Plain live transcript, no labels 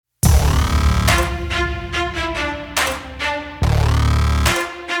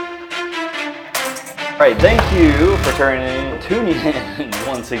Alright, thank you for tuning in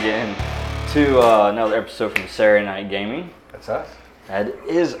once again to another episode from Saturday Night Gaming. That's us. That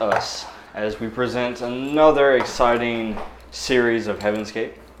is us, as we present another exciting series of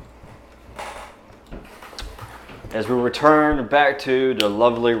Heavenscape. As we return back to the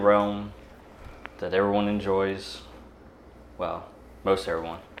lovely realm that everyone enjoys. Well, most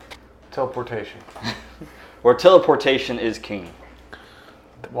everyone. Teleportation. Where teleportation is king.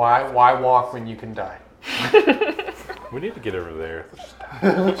 Why walk when you can die? We need to get over there.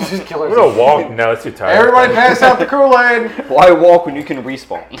 Just kill We're gonna walk. No, it's too tired. Everybody pass out the Kool-Aid. Why walk when you can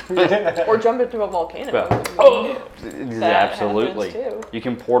respawn? Or jump into a volcano. Well, That absolutely. happens too. You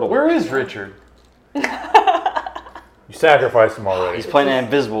can portal. Where is Richard? You sacrificed him already. He's playing an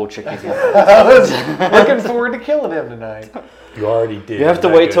invisible chicken. I was looking forward to killing him tonight. You already did. You have to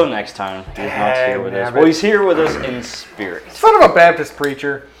Not wait good. till next time. He's not here with us. Damn Well, it. he's here with us in spirit. Son of a Baptist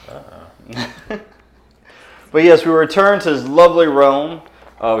preacher. But yes, we return to this lovely realm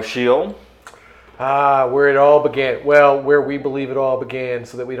of Sheol. Where it all began. Well, where we believe it all began,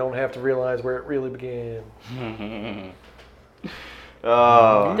 so that we don't have to realize where it really began.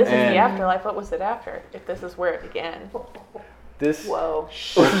 This is the and afterlife. What was it after? If this is where it began. This. Whoa.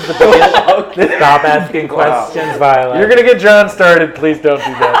 Stop asking questions, Violet. You're gonna get John started. Please don't do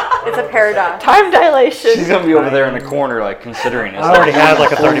that. It's a paradox. Time dilation. she's gonna be over there in the corner, like considering it. I already had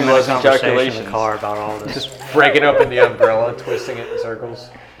like a 30-minute Formulas and conversation in calculations. the car about all this. Just breaking up in the umbrella, twisting it in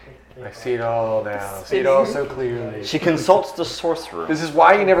circles. I see it all now. I see it all so clearly. She consults the sorcerer. This is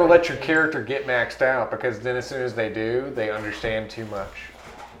why you never let your character get maxed out, because then as soon as they do, they understand too much.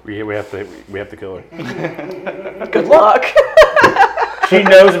 We have to kill her. Good luck. She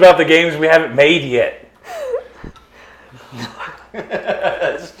knows about the games we haven't made yet.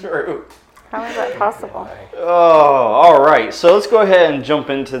 That's true. How is that possible? Oh, all right. So let's go ahead and jump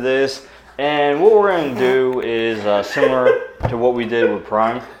into this. And what we're going to do is similar to what we did with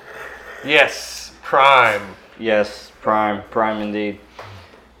Prime. Yes, Prime. Yes, Prime indeed.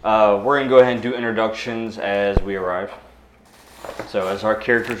 We're going to go ahead and do introductions as we arrive. So as our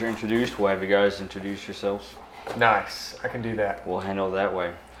characters are introduced, we'll have you guys introduce yourselves. Nice. I can do that. We'll handle it that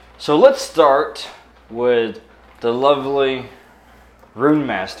way. So let's start with the lovely Rune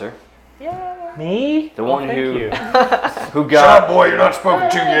Master. Yeah. Me? The one thank who you. who got boy, you're not spoken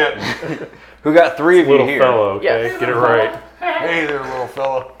to yet. who got three of you Little here. fellow, okay? Yes. Get it right. Hey there, little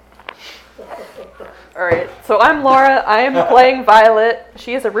fella. All right. So I'm Laura. I am playing Violet.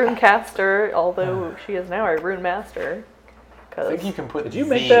 She is a rune caster, although she is now a rune master. I think you can put. Did you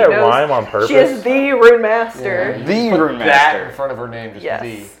make that knows- rhyme on purpose? She is the rune master. The Put Rune that Master. in front of her name, just Yes.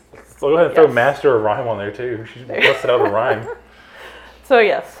 the. So go ahead and throw Yes. master a rhyme on there too. She busted out a rhyme. So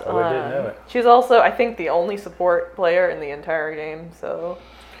yes, Oh, I didn't know it. she's also, I think, the only support player in the entire game. So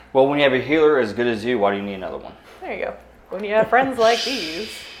Well, when you have a healer as good as you, why do you need another one? there you go. When you have friends like these.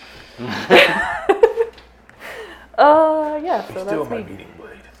 Yeah. So Still that's my me. beating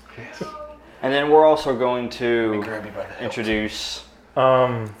blade. And then we're also going to Grab you by the introduce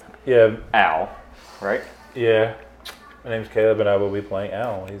Yeah, Al, right? yeah. My name's Caleb, and I will be playing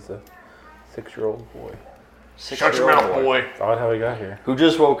Al. He's a 6-year-old boy. Shut your mouth, boy. It's odd how he got here. Who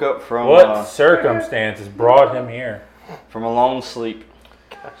just woke up from What circumstances brought him here? from a long sleep.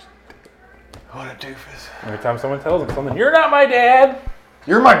 What a doofus. Every time someone tells him something, you're not my dad.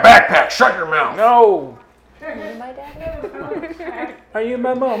 You're my backpack. Shut your mouth. No. My dad. Are you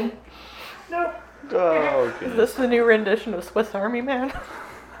my mom? Oh, Is this the new rendition of Swiss Army Man?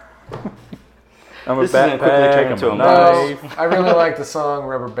 I'm a This is gonna quickly turn backpack. into I'm a a No, knife. I really like the song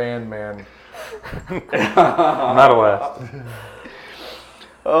Rubber Band Man. I'm not a last.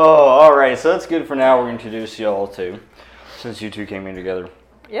 Oh, all right. So that's good for now. We're going to introduce y'all too, since you two came in together.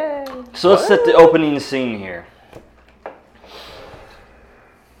 Yay. So let's set the opening scene here.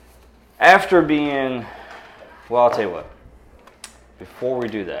 After being, well, I'll tell you what. Before we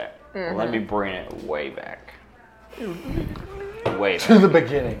do that, let me bring it way back. Way To back. the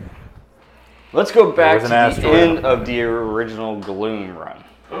beginning. Let's go back was to an the asteroid. end of the original Gloom run.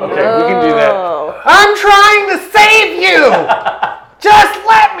 Okay, we can do that. Oh. I'm trying to save you! Just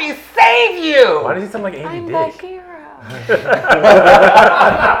let me save you! Why does he sound like Andy Dick? hero.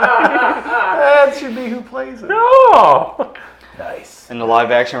 That should be who plays it. No. Nice. In the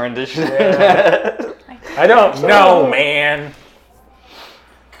live action rendition. I don't know, man.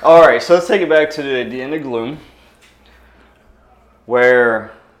 All right, so let's take it back to the end of Gloom,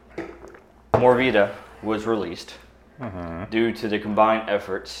 where Morvita was released due to the combined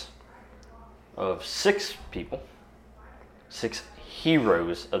efforts of 6 people, 6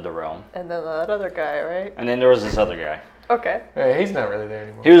 heroes of the realm, And then that other guy, right? and then there was this other guy. Okay. Hey, he's not really there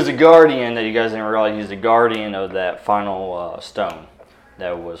anymore. He was the guardian that you guys didn't realize. He's the guardian of that final stone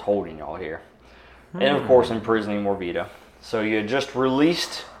that was holding y'all here. And of course imprisoning Morvita. So you had just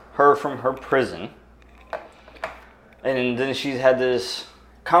released her from her prison. And then she's had this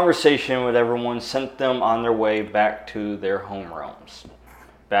conversation with everyone, sent them on their way back to their home realms.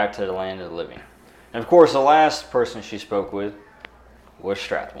 Back to the land of the living. And of course the last person she spoke with was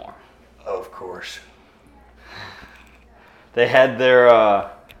Strathmore. Of course. They had their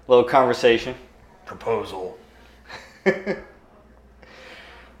little conversation. Proposal.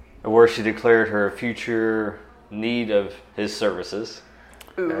 Where she declared her future need of his services.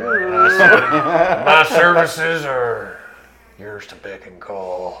 My services are yours to beck and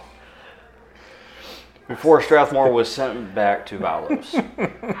call. Before Strathmore was sent back to Valos.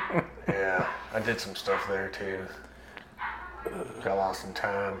 Yeah, I did some stuff there too. Got lost in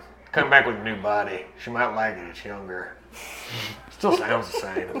time. Come back with a new body. She might like it. It's younger. Still sounds the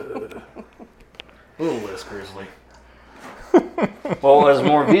same. A little less grisly. Well, as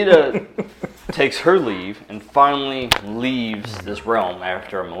Morvita takes her leave and finally leaves this realm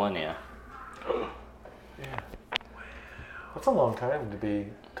after a millennia. That's a long time to be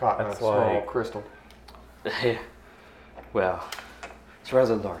caught in a That's small like- crystal. Well, it's a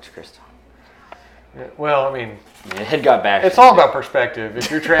rather large crystal. Yeah, well, I mean, I mean, it had got back. it's all about perspective.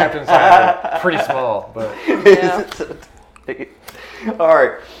 If you're trapped inside, it's pretty small. But Yeah. All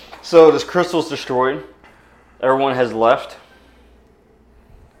right. So this crystal's destroyed. Everyone has left.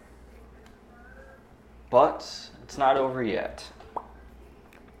 But it's not over yet.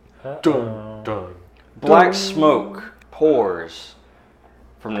 dun dun. Black smoke pours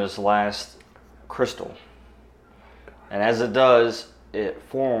from this last crystal. And as it does, it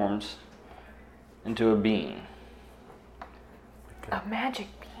forms into a being. A magic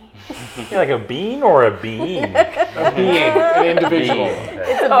bee. Yeah, like a bean or a bean? A being, an individual.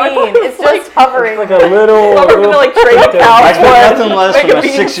 It's a bean. It's just hovering. Like a little. Oh, we're gonna like trade I couch expect nothing less Make from a a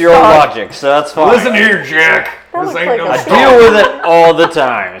bean 6-year-old stock. logic, so that's fine. Listen here, Jack. That This looks ain't like no a I story. deal with it all the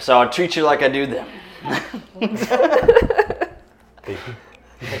time, so I'll treat you like I do them.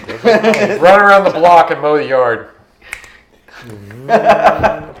 Run around the block and mow the yard.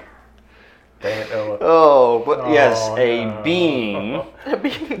 Dang it, Noah. Oh, but yes, Oh, a no. being. A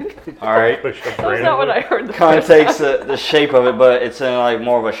bean. All right. Push a That's brain not what away. I heard. The Kind of first takes the shape of it, but it's in like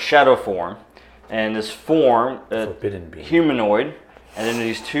more of a shadow form. And this form, Forbidden bean. humanoid, and then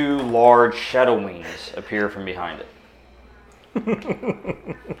these two large shadow wings appear from behind it.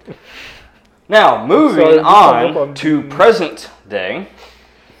 Now, moving on to present day.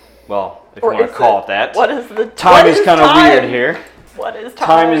 Well, if you Or want to is call it- it that. What is the Time what is kind of time? weird here. What is time?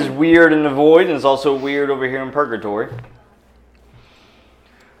 Time is weird in the void, and it's also weird over here in purgatory.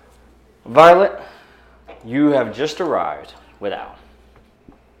 Violet, you have just arrived with Al.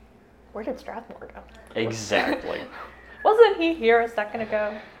 Where did Strathmore go? Exactly. Wasn't he here a second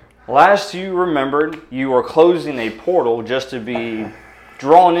ago? Last you remembered, you were closing a portal just to be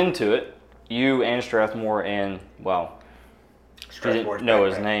drawn into it. You and Strathmore and, well, you Strathmore's didn't know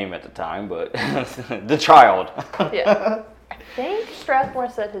his backpack. name at the time, but the child. Yeah. I think Strathmore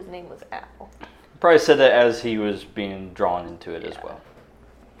said his name was Al. Probably said that as he was being drawn into it as well.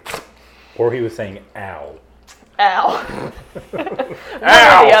 Or he was saying ow. Al. Ow! The other.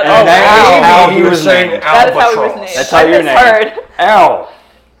 And that's how he was saying named. That is how he was albatross. named. That's how I you're named. misheard. Al.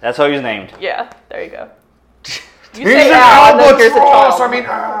 That's how he's named. Yeah, there you go. You He's say an Al, and then here's a albatross. child. I mean,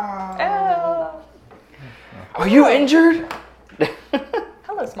 ah. Al. Are you injured?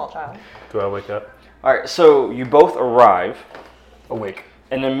 Hello, small child. Do I wake up? All right, so you both arrive Awake.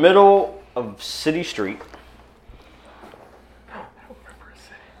 in the middle of City Street.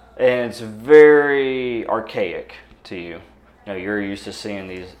 And it's very archaic to you. You know, you're used to seeing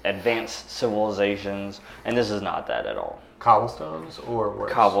these advanced civilizations, and this is not that at all. Cobblestones or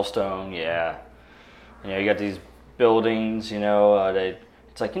worse? Cobblestone, yeah. You know, you got these buildings, you know,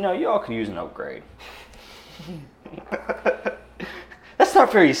 it's like, you know, you all could use an upgrade. That's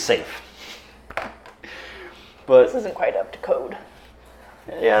not very safe. This But, isn't quite up to code.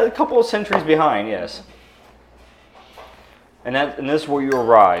 yeah, a couple of centuries behind, yes. And this is where you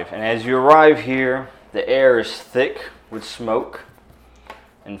arrive. And as you arrive here, the air is thick with smoke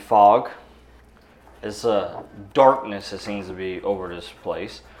and fog. It's darkness that seems to be over this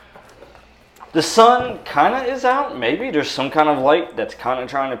place. The sun kind of is out, maybe. There's some kind of light that's kind of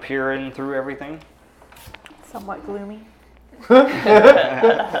trying to peer in through everything. Somewhat gloomy. Right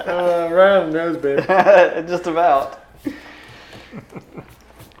on the nose, baby. Just about.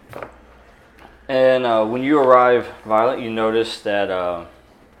 And when you arrive, Violet, you notice that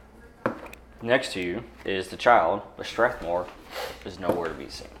Next to you is the child, but Strathmore is nowhere to be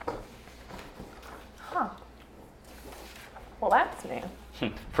seen. Huh. Well, that's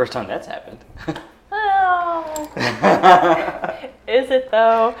new. First time that's happened. Oh. Is it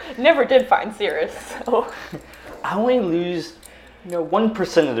though? Never did find Cirrus, so I only lose,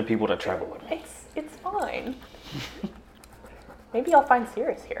 1% of the people that travel with me. it's fine. Maybe I'll find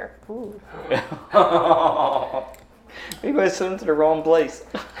Cirrus here. Ooh. Maybe I sent him to the wrong place.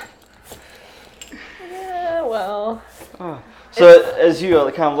 Yeah, well. So as you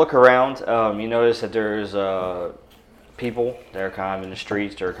kind of look around, you notice that there's people that are kind of in the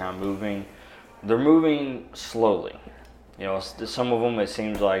streets. They're kind of moving. They're moving slowly. Some of them it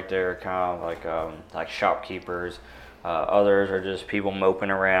seems like they're kind of like shopkeepers. Others are just people moping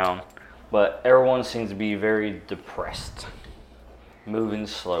around. But everyone seems to be very depressed, moving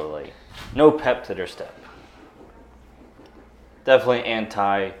slowly. No pep to their step. Definitely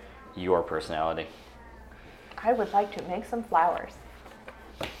anti your personality. I would like to make some flowers.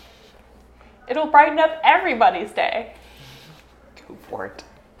 It'll brighten up everybody's day. Go for it.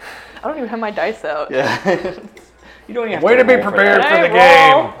 I don't even have my dice out. Yeah. You don't even have Way to be roll for prepared that. for the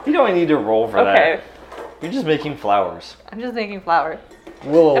Can I roll? game. You don't even need to roll for Okay, that. You're just making flowers. I'm just making flowers.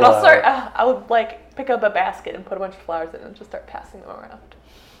 We'll And I'll allow start, it. I would pick up a basket and put a bunch of flowers in it and just start passing them around.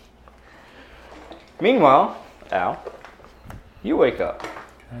 Meanwhile, Al, you wake up.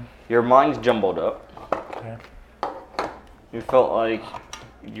 Your mind's jumbled up. Okay. You felt like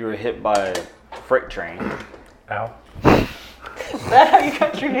you were hit by a freight train. Ow. Is that how you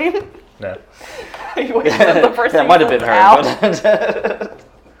got your name? No. You wake up, the first That thing might have been says, her.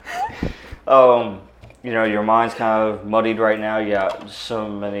 But your mind's kind of muddied right now. You got so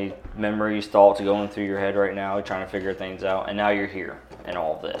many memories, thoughts going through your head right now, trying to figure things out. And now you're here in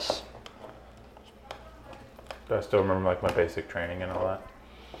all of this. Do I still remember my basic training and all that?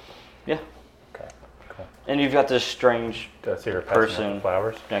 Yeah. Okay. Cool. And you've got this strange Do I see her passing out Person. the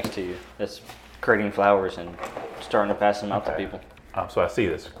flowers? next to you that's creating flowers and starting to pass them out to Okay. people. So I see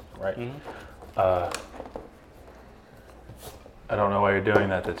this, right? Mhm. I don't know why you're doing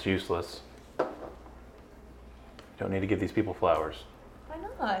that. That's useless. You don't need to give these people flowers Why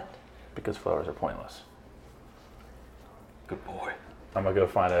not? because flowers are pointless. Good boy. I'm gonna go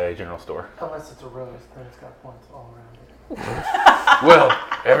find a general store. Unless it's a rose, then it's got points all around it. Well,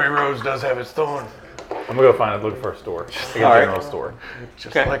 every rose does have its thorn. I'm gonna go look for a store, like a All right. general store. Just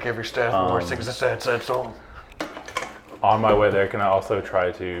Okay. like every staff more sings a sad song. On my way there, can I also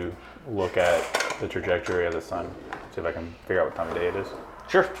try to look at the trajectory of the sun, see if I can figure out what time of day it is?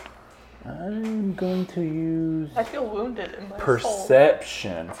 Sure. I'm going to use I feel wounded in my soul.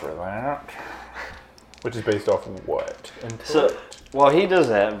 perception for that, which is based off of what? So while he does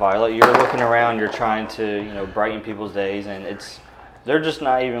that, Violet, you're looking around, you're trying to, brighten people's days, and they're just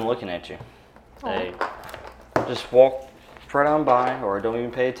not even looking at you. They just walk right on by or don't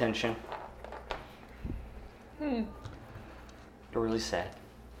even pay attention. They're really sad.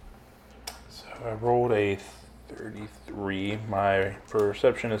 So I rolled a 33. My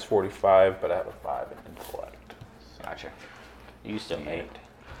perception is 45, but I have a 5 in intellect. Gotcha. You still made it.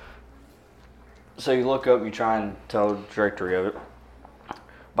 So you look up, you try and tell the trajectory of it.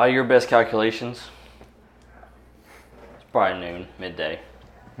 By your best calculations, it's probably noon, midday.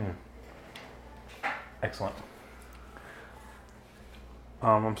 Excellent.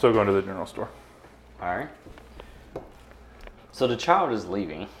 I'm still going to the general store. Alright. So the child is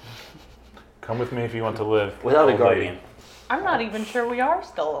leaving. Come with me if you want to live. Without a old guardian. lady. I'm not even sure we are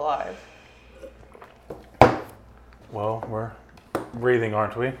still alive. Well, we're breathing,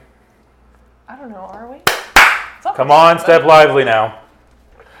 aren't we? I don't know, are we? Come on, step lively now.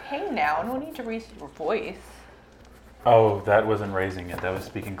 Hey now, no need to raise your voice. Oh, that wasn't raising it. That was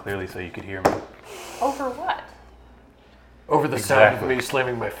speaking clearly so you could hear me. Over what? Over the sound of Exactly. me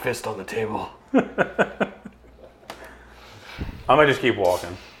slamming my fist on the table. I'm gonna just keep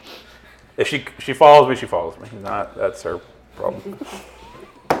walking. If she follows me, she follows me. If not, that's her problem.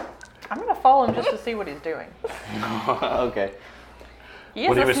 I'm gonna follow him just to see what he's doing. Okay. He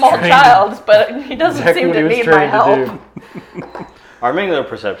What is he a was small trained- child, but he doesn't Exactly seem what to he was need my trained to help. do. Alright, make another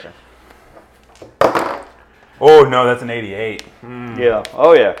perception. Oh no, that's an 88. Yeah.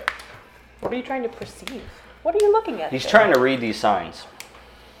 Oh yeah. What are you trying to perceive? What are you looking at? He's there? trying to read these signs.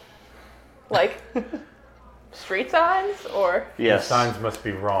 Like street signs or Yes. Signs must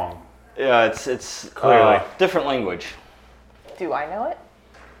be wrong. Yeah, it's Clearly. different language. do I know it?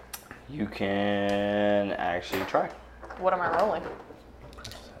 You can actually try. What am I rolling?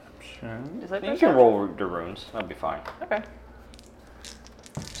 Perception. Is it You perception? can roll the runes. That'd be fine. Okay.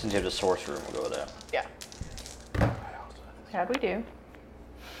 Since you have the source room, we'll go with that. Yeah. How'd we do?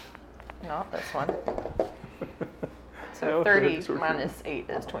 Not this one. So No, 30 it's okay. minus 8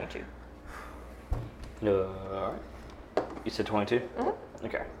 is 22. Alright. You said 22? Mm-hmm.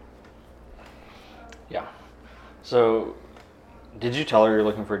 Okay. Yeah. So, did you tell her you're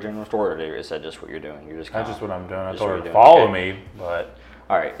looking for a general store, or is that just what you're doing? You're just That's kinda- just what I'm doing. I just told what her to you're doing. follow Okay. me, but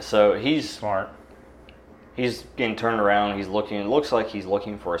Alright, so he's smart. getting turned around. He's looking. It looks like he's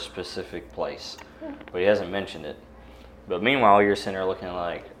looking for a specific place, but he hasn't mentioned it. But meanwhile, you're sitting there looking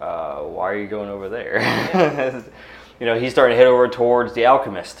like, why are you going over there? You know, he's starting to head over towards the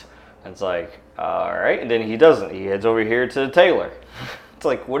alchemist. And it's like, all right. And then he doesn't. He heads over here to the tailor. It's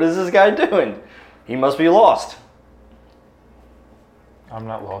like, what is this guy doing? He must be lost. I'm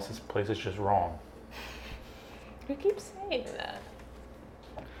not lost. This place is just wrong. You keep saying that.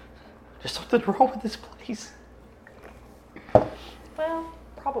 There's something wrong with this place. Well,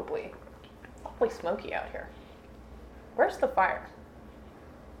 probably. Awfully smoky out here. Where's the fire?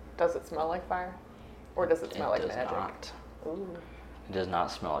 Does it smell like fire? Or does it smell like It does magic? not. Ooh. It does not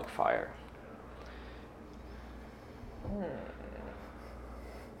smell like fire.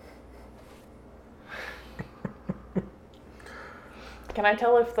 Can I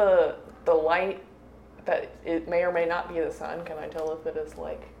tell if the light that it may or may not be the sun? Can I tell if it is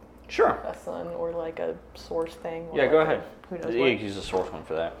like Sure. a sun or like a source thing? or Yeah, go like a- ahead. Who knows You what? can use the source one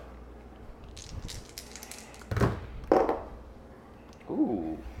for that.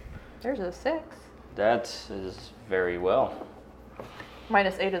 Ooh, There's a 6. that is very well.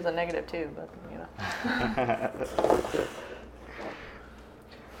 Minus 8 is a negative 2, but you know.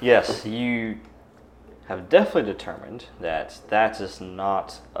 Yes, you have definitely determined that that is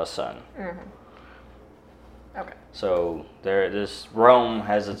not a sun. Okay. So this realm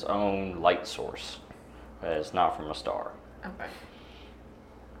has its own light source. It's not from a star. Okay.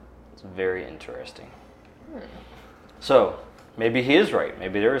 It's very interesting. So maybe he is right.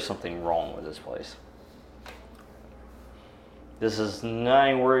 Maybe there is something wrong with this place. This is not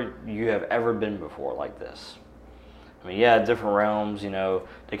anywhere you have ever been before like this. I mean, yeah, different realms, you know,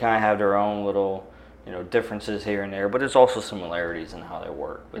 they kind of have their own little, you know, differences here and there, but there's also similarities in how they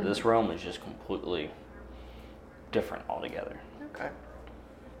work. But this realm is just completely different altogether. Okay.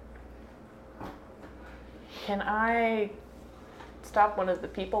 Can I stop one of the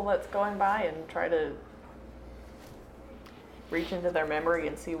people that's going by and try to reach into their memory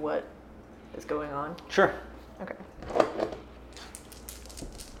and see what is going on? Sure. Okay.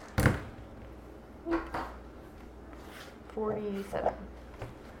 $47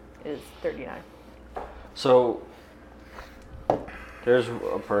 is 39. So there's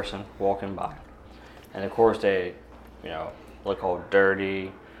a person walking by, and of course they, you know, look all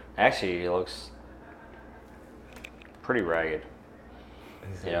dirty. Actually, he looks pretty ragged.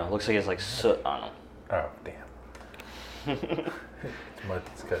 You know, looks like it's like soot on him. Oh, damn. It's mud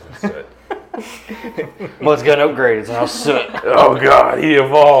because it's soot. Well, it's gotten upgraded. It's now soot. Oh god, he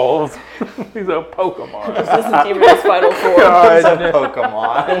evolved. He's a Pokemon. This isn't even his final form. It's a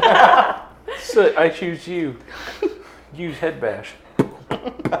Pokemon. Soot, I choose you. Use head bash.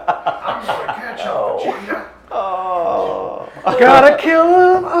 Gotta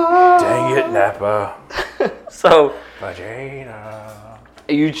kill him. Dang it, Nappa. So Vagina.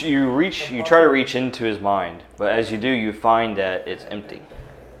 you try to reach into his mind, but as you do, you find that it's empty.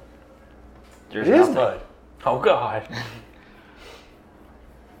 There's It is nothing. mud. Oh god.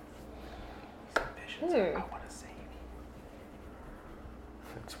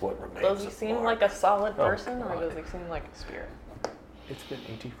 It's what remains. Does he of seem Mark. like a solid Oh, person, or God. does he seem like a spirit? It's been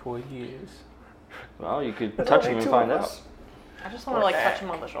 84 years. Well, you could touch him and find out. I just want to like touch him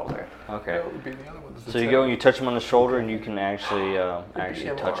on the shoulder. Okay. That would be the other one. So you go and you touch him on the shoulder, and you can actually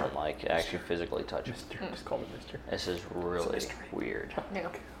MR. touch him, like actually physically touch him. Mister. Just call me Mister. This is really weird. Yeah.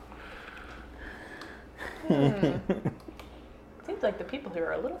 Seems like the people here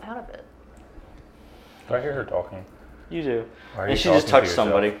are a little out of it. Do I hear her talking? You do. Why are And you she just talking to touched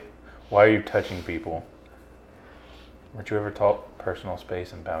somebody. yourself? Why are you touching people? Weren't you ever taught personal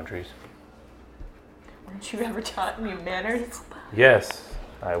space and boundaries? Weren't you ever taught me manners? Yes,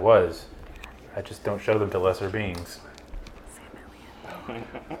 I was. I just don't show them to lesser beings.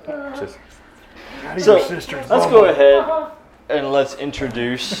 Just So let's go ahead and let's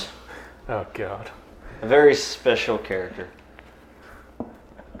introduce oh god. a very special character.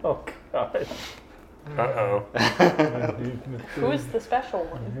 Oh god. Uh-oh. Who is the special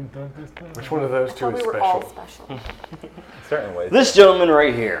one? Which one of those two Thought is we were special? all special. In certain ways. This gentleman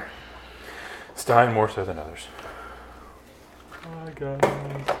right here. Stein more so than others. Hi guys.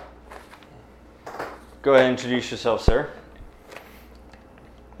 Go ahead and introduce yourself, sir.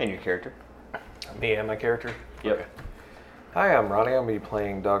 And your character. Me and my character? Yep. Okay. Hi, I'm Ronnie. I'm going to be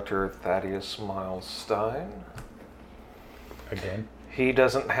playing Dr. Thaddeus Miles Stein. Again. He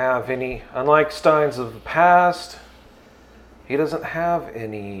doesn't have any, unlike Steins of the past, he doesn't have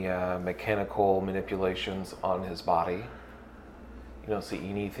any mechanical manipulations on his body. You don't see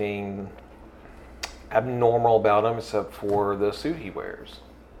anything abnormal about him except for the suit he wears.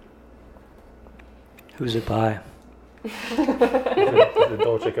 Who's it by? Is it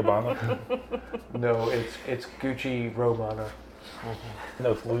Dolce Gabbana? No, it's Gucci Romano.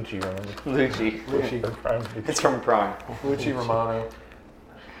 No, it's Lucci, remember? Lucci. Gucci. It's from Prime. Gucci Romano.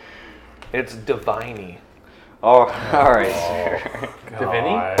 It's Diviny. Oh, all right.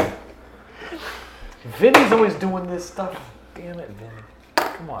 Vinny? Vinny's always doing this stuff. Damn it, Vinny.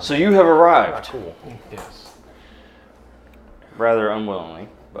 Come on. So you have arrived, Cool. Yes. rather unwillingly,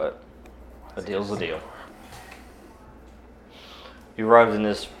 but a deal's a deal. You arrived in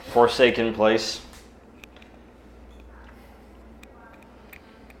this forsaken place.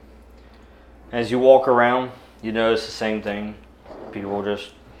 As you walk around, you notice the same thing. People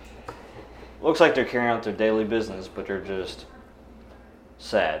just looks like they're carrying out their daily business, but they're just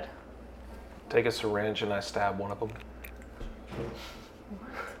sad. Take a syringe and I stab one of them.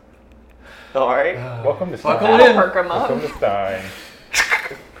 All right. Welcome to Buckle Stein. in. Perk 'em up. Welcome to Stein.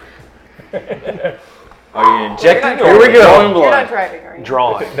 Are you injecting? You're Or Here we go. drawing You're blood? not driving, are you?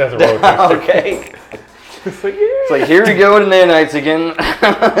 Drawing. That's a roller coaster. Okay. It's like, yeah. It's like, here we go to nanites again.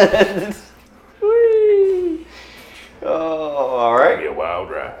 Whee! Oh, all Be right. a wild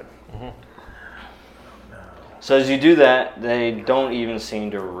ride. So as you do that, they don't even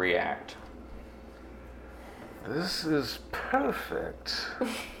seem to react. This is perfect.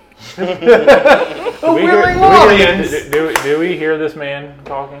 Do we, willing hear, audience. do we hear this man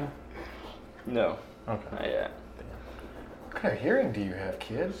talking? No, Okay. not yet. What kind of hearing do you have,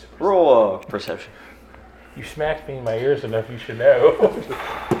 kids? Roll perception. You smacked me in my ears enough, you should know.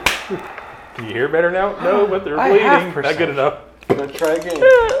 Can you hear better now? No, but they're I bleeding. have Not good enough. Let's try again.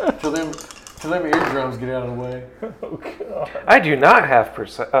 Till them eardrums get out of the way. Oh, God. I do not have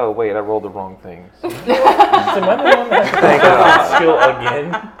Oh, wait, I rolled the wrong things. Am I the one that has Thank to God. skill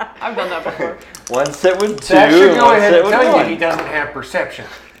again? I've done that before. One set with two. That should and go one ahead set and with tell you one. he doesn't have perception.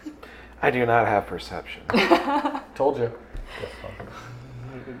 I do not have perception. Told you.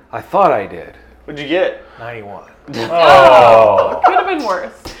 I thought I did. What'd you get? 91. Oh. Could have been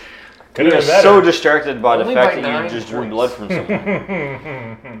worse. Could You're have been better. so distracted by the Only fact by that you 9 just drew points. blood from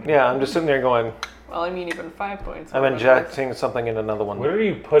someone. Yeah, I'm just sitting there going, Well, I mean, even 5 points. I'm injecting something in another one. Where are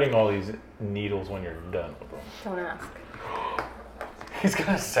you putting all these needles when you're done with them? Don't ask. He's got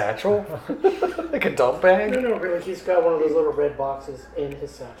a satchel? Like a dump bag? No, really. He's got one of those little red boxes in his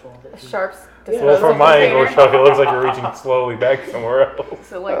satchel. That he- Sharps. Yeah. Well, from my angle, container. Chuck, it looks like you're reaching slowly back somewhere else.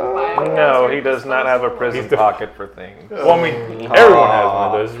 So like 5 No, points he are does not have a disposable. prison He's the- pocket for things. Well, I mean, everyone has one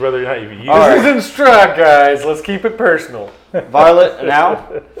of those, whether or not you've used All it. right. This isn't Strahd, guys. Let's keep it personal. Violet,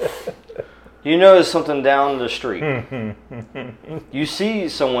 now you notice something down the street. You see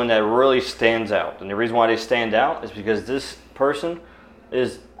someone that really stands out, and the reason why they stand out is because this person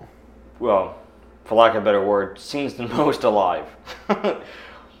is, well, for lack of a better word, seems the most alive.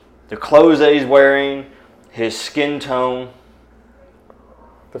 The clothes that he's wearing, his skin tone.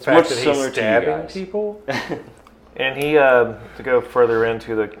 The much fact that he's similar to you stabbing guys. people. And he, to go further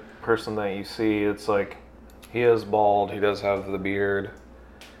into the person that you see, it's like he is bald. He does have the beard,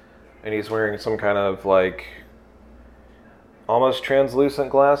 and he's wearing some kind of like almost translucent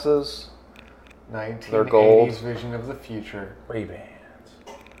glasses. 1980s gold. vision of the future. Ray-Bans.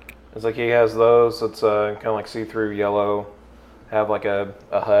 It's like he has those. It's kind of like see-through yellow. Have like a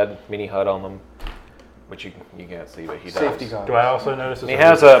HUD, mini HUD on them, which you can't see, but he does. Safety goggles. Do I also notice this? And he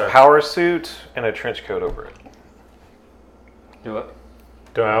has a power suit and a trench coat over it. Do it.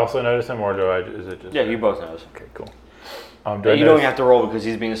 Do I also notice him, or is it just? Yeah, you both notice. Okay, cool. Do I You don't notice- have to roll because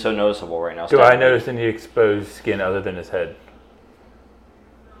he's being so noticeable right now. Do I notice any exposed skin other than his head?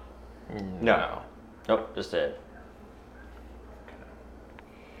 No. Nope, just dead.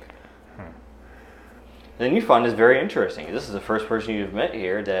 Then you find this very interesting. This is the first person you've met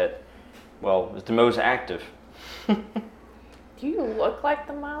here that, well, is the most active. Do you look like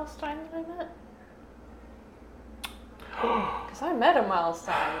the Miles Stein that I met? Because I met a Miles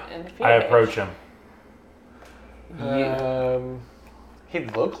Stein in the field. I approach him.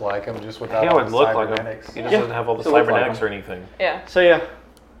 He'd look like him just without He all would the look like him. cybernetics. He doesn't Yeah, have all the he look like cybernetics him. or anything. Yeah. So yeah,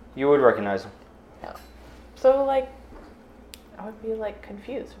 you would recognize him. So like, I would be like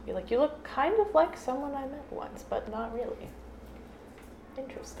confused. I'd be like, you look kind of like someone I met once, but not really.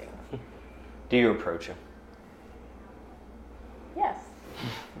 Interesting. Do you approach him? Yes.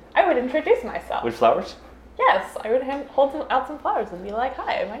 I would introduce myself. With flowers? Yes, I would hold out some flowers and be like,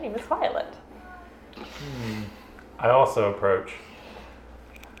 "Hi, my name is Violet. I also approach.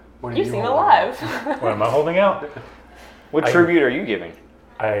 What are You seem holding? alive." What am I holding out? What I- tribute are you giving?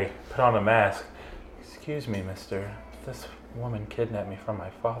 I put on a mask. Excuse me, mister. This woman kidnapped me from my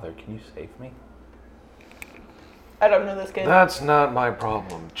father. Can you save me? I don't know this kid. That's not my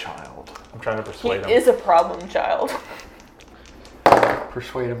problem, child. I'm trying to He persuade him. is a problem child.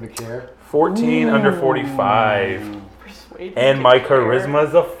 Persuade him to care. 14 under 45. Persuade And me my to care.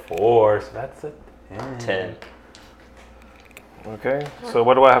 charisma's a 4, so that's a 10. 10. Okay, so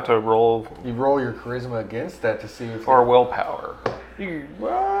what do I have to roll You roll your charisma against that to see if for willpower?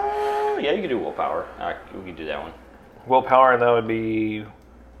 Well, yeah, you can do willpower. We can do that one. Willpower, and that would be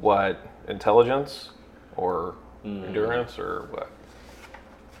what? Intelligence or endurance or what?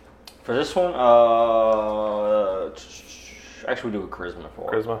 For this one, actually we do a charisma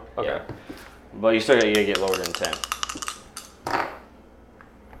for it. Charisma? Okay. Yeah. But you still gotta get lower than 10.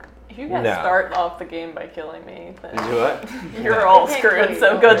 If you guys No. start off the game by killing me, then Do what? you're all screwed.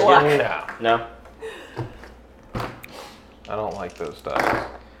 So good luck. No, No? I don't like those dice.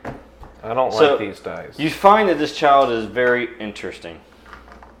 I don't So, like these dice. You find that this child is very interesting.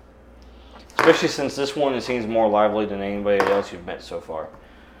 Especially since this one seems more lively than anybody else you've met so far.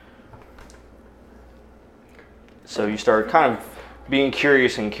 So you start kind of being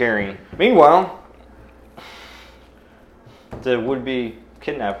curious and caring. Meanwhile, the would-be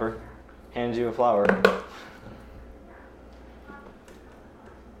kidnapper hands you a flower.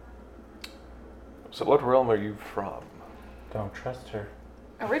 So what realm are you from? Don't trust her.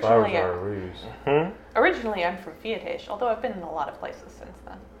 Originally, Flowers are a ruse. originally I'm from Fiatesh, although I've been in a lot of places since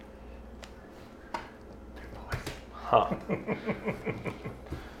then. Huh.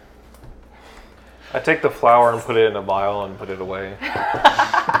 I take the flower and put it in a vial and put it away.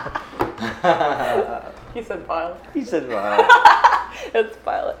 He said Violet. He said, It's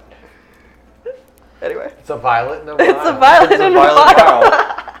Violet. Anyway. it's a violet and a It's a violet. Violet it's a and a violent Violet.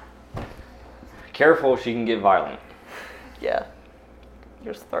 child. Careful, she can get violent. Yeah.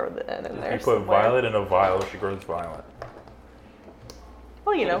 Just throw the N in there You put somewhere. violet in a vial, she grows violent.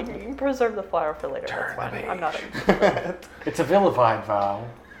 Well, you know, you can preserve the flower for later. That's fine. I'm not. It's a vilified vial.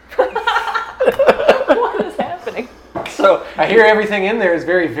 What is happening? So, I hear everything in there is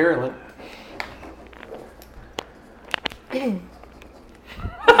very virulent.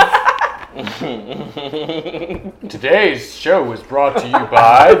 Today's show is brought to you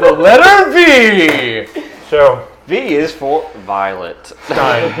by the letter V. So, V is for violet.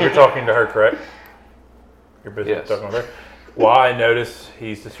 Stein, you're talking to her, correct? You're busy Yes. talking with her? While I notice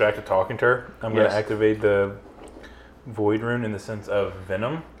he's distracted talking to her, I'm going Yes. to activate the Void Rune in the sense of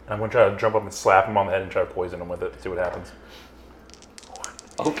Venom. I'm going to try to jump up and slap him on the head and try to poison him with it, see what happens.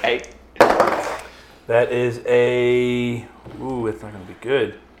 Okay. That is a... Ooh, it's not going to be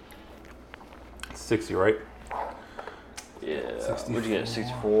good. 60, right? Yeah. 64. What'd you get?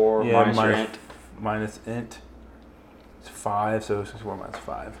 64 Yeah, minus your minus- int. Minus int. It's 5, so 64 minus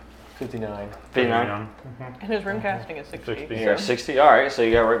 5. 59. 59. And his rune casting is 60. 60. You got 60. All right, so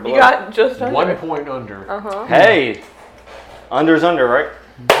you got right below. You got just under. 1 point under. Uh-huh. Hey, under's under, right?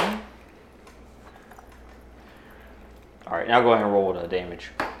 All right, now go ahead and roll the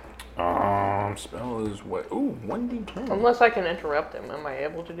damage. Spell is what? Ooh, 1d10. Unless I can interrupt him. Am I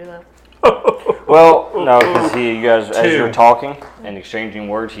able to do that? Well, no, because you guys, as 2. you're talking and exchanging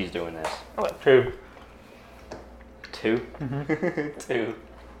words, he's doing this. 2. 2. 2.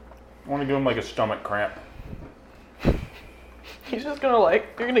 I want to give him like a stomach cramp. He's just gonna like,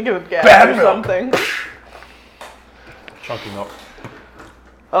 you're gonna give him gas Bad or milk. something. Chunky milk.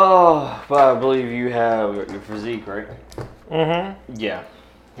 Oh, but I believe you have your physique, right? Mm-hmm. Yeah,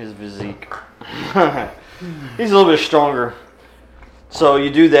 his physique. He's a little bit stronger. So you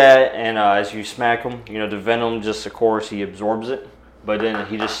do that, and as you smack him, you know, the venom just, of course, he absorbs it, but then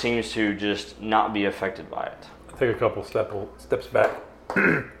he just seems to just not be affected by it. I take a couple steps back.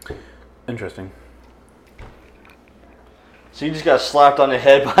 Interesting. So you just got slapped on the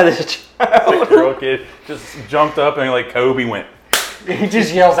head by this child. 6-year-old kid just jumped up and like Kobe went. He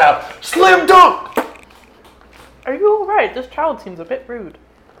just yells out, "Slam dunk!" Are you alright? This child seems a bit rude.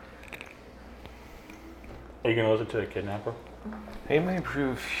 Are you gonna listen to the kidnapper? He may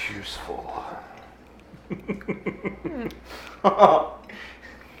prove useful.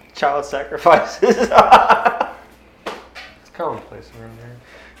 Child sacrifices. It's commonplace around here.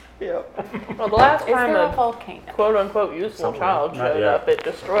 Yep. Well, the last Is there time a a volcano? quote unquote useful child Not showed yet. up, it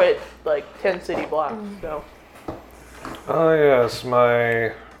destroyed like 10 city blocks. So Oh yes,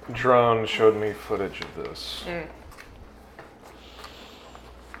 my drone showed me footage of this.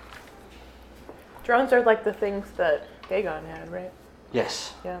 Drones are like the things that Dagon had, right?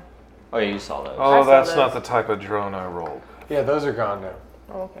 Yes. Yeah. Oh yeah, you saw those. Oh, saw that's not those. the type of drone I rolled. Yeah, those are gone now.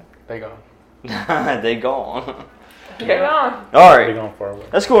 Oh, okay. They gone. They gone. Dagon. All They're right. going far away.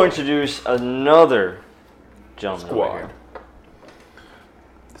 Let's go introduce another gentleman over Squad. here.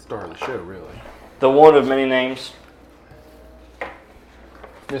 The star of the show, really. The one of many names.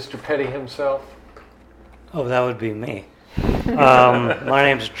 Mr. Petty himself. Oh, that would be me. My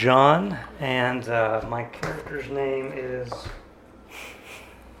name's John, and my character's name is.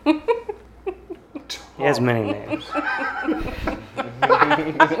 He has many names. Which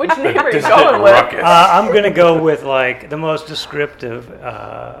name are you going with? I'm gonna go with like the most descriptive,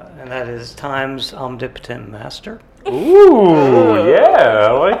 and that is Time's Omnipotent Master, Ooh, yeah,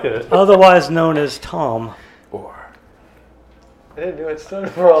 I like it. otherwise known as Tom. Or I didn't know it stood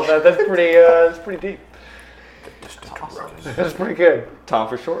for all that. That's pretty. That's pretty deep. That's pretty good. Tom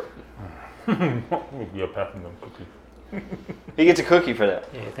for short. yeah, passing them cookies. He gets a cookie for that,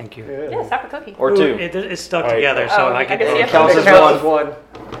 Yeah, thank you. Yeah, stop a cookie. or Ooh, two. it's stuck All right. together, so Oh, I I can. guess you have to Counts It as counts one. as one.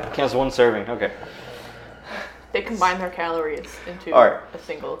 Counts as one serving. Okay. They combine their calories into All right. a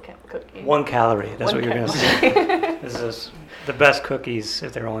single cookie. 1 calorie. That's One what you're gonna say. This is the best cookies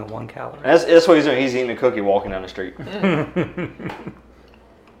if they're only 1 calorie. And that's what he's doing. He's eating a cookie walking down the street. I'm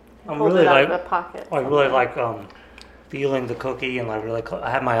Hold really it out like. of the pocket. I really like feeling the cookie and like really. I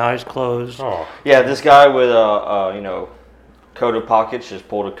have my eyes closed. Oh, Yeah, this guy with a coat of pockets just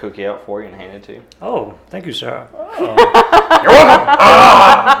pulled a cookie out for you and handed it to you. Oh, thank you, sir.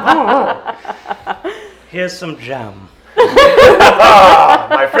 Here's some jam.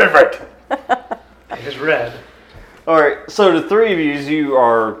 My favorite. It is red. All right, so the three of you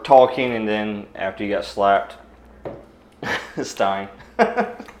are talking, and then after you got slapped, Stein,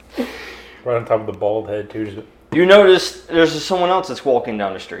 right on top of the bald head, too. Just, you notice there's someone else that's walking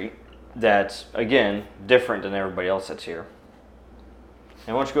down the street that's, again, different than everybody else that's here.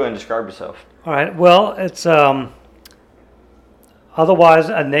 And why don't you go ahead and describe yourself? All right. Well, it's otherwise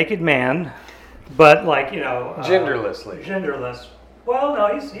a naked man, but like Genderlessly. genderless. Well,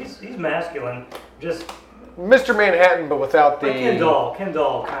 no, he's masculine. Just Mr. Manhattan, but without the. like Kendall kind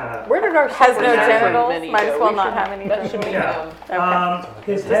of. Where did our Has no super genitals. mini Might as go? well We not should- have any That should be genitals. Yeah.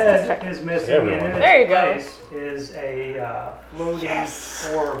 His head is missing, Everyone. and in There you its go. place is a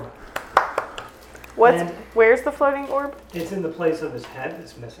floating orb. What's And- where's the floating orb? It's in the place of his head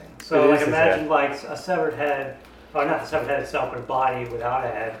that's missing. It So is like his imagine like a severed head, or not the severed head itself, but a body without a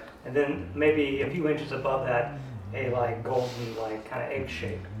head, and then maybe a few inches above that, a like golden like kind of egg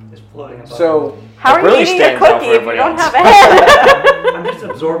shape is floating above. So How are really you eating a stands out cookie for if you everybody don't else. have a head? it. I'm just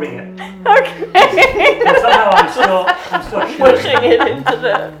absorbing it. Okay. And somehow I'm still chewing. Pushing it into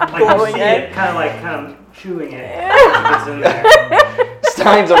the Like you glowing see egg. it, kind of chewing it. It's in there.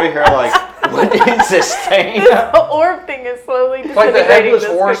 Stein's over here like, what is this thing? The orb thing is slowly it's like the disintegrating headless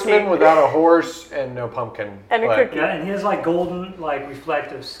this horseman cookie. without a horse and no pumpkin. And a Like, cookie. Yeah, and he has like golden, like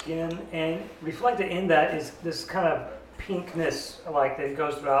reflective skin, and reflected in that is this kind of pinkness, like that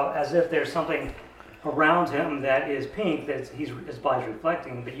goes throughout, as if there's something around him that is pink that his body's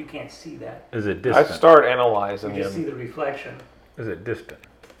reflecting, but you can't see that. is it I distant? start analyzing You just see him. the reflection Is it distant?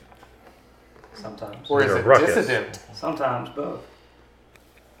 sometimes. or Is is it it ruckus? dissident? Sometimes both.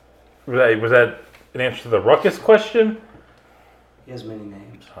 Was that an answer to the ruckus question? He has many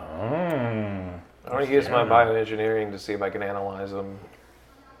names. Oh. I want to use my bioengineering to see if I can analyze them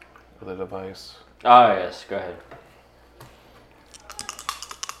with a device. Ah, yes, go ahead.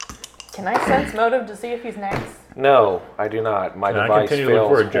 Can I sense motive to see if he's next? No, I do not. My Can I device continue to look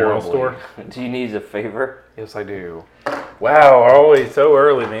fails for a general horribly. store? Do you need a favor? Yes, I do. Wow, always so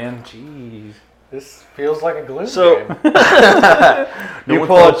early, man. Jeez. This feels like a glue So- game. You one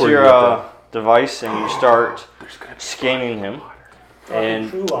pull out teleported your with device and you start scanning him, and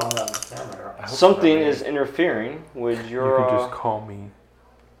True on the camera. something is interfering with You your can just call me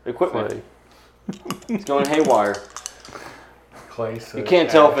equipment. Clay. It's going haywire, Clay, You soot, can't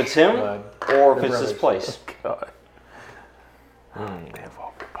tell if ash, it's him blood. or if They're it's this brothers. place. God. They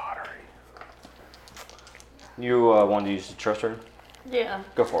involve the pottery. You want to use the trust turn? Yeah.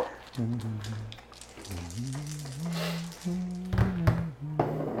 Go for it.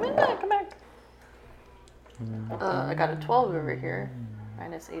 Come back. I got a 12 over here.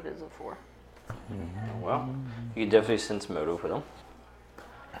 Minus 8 is a 4. Well, you can definitely sense motive with him.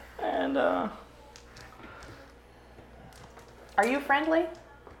 And Are you friendly?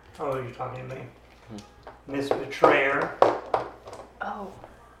 Oh, you're talking to me, Miss Betrayer. Oh.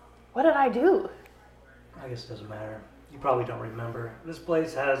 What did I do? I guess it doesn't matter. You probably don't remember. This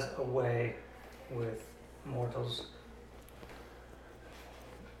place has a way with mortals.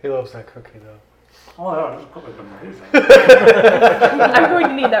 He loves that cookie though. Oh, no, this cook is amazing. I'm going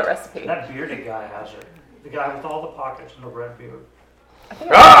to need that recipe. That bearded guy has it. The guy with all the pockets and the red beard.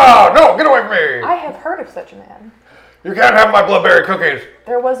 Ah, no, get away from me! I have heard of such a man. You can't have my blueberry cookies.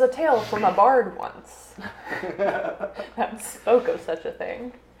 There was a tale from a bard once that spoke of such a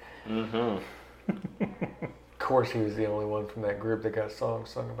thing. Mm-hmm. Of course, he was the only one from that group that got songs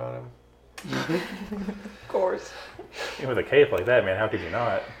sung about him. Of course. With a cape like that, man, how could you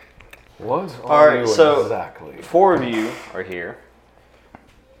not? What? All right, so exactly. 4 of you are here.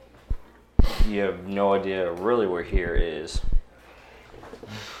 You have no idea really where here is.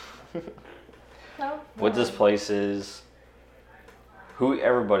 No. What this place is, who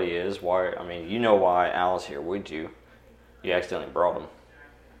everybody is, why, I mean, you know why Al's here, would you? You accidentally brought him.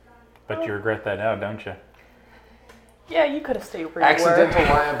 But you regret that now, don't you? Yeah, you could have stayed where Accidental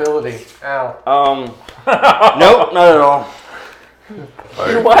liability. Ow. Nope, not at all.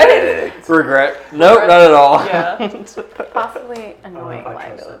 you were. What? Regret. Nope, not at all. Yeah. Possibly I don't know annoying if I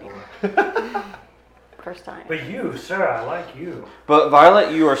trust that liability. word. First time. But you, sir, I like you. But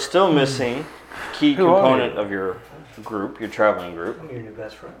Violet, you are still missing key Who are component of your group, your traveling group. I'm your new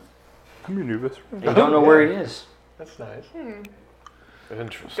best friend. I'm your new best friend. You don't know where he is. That's nice.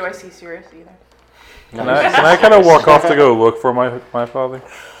 Interesting. Do I see Sirius either? Can I kind of walk off to go look for my father?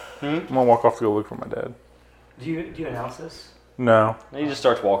 I'm gonna walk off to go look for my dad. Do you announce this? No. He just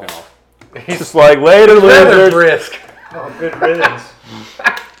starts walking off. He's just like, later, Rather losers. brisk. Oh, good riddance.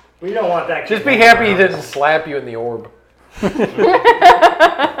 We don't want that. Just kid be happy he around. didn't slap you in the orb.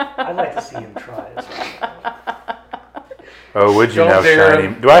 I'd like to see him try it. Oh, would you Don't now, dare Shiny?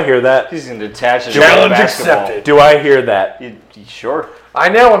 him. Do I hear that? He's going to detach his Challenge basketball. accepted. Do I hear that? Sure. I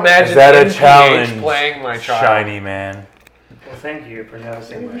now imagine Is that a NPH challenge, playing my child. Shiny man? Well, thank you for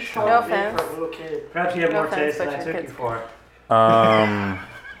noticing my No shot. offense. For a little kid. Perhaps you have No more offense, taste than but I your took you kid's- for.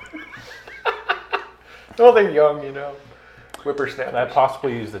 Oh, they're young, you know. Could I Whippersnappers.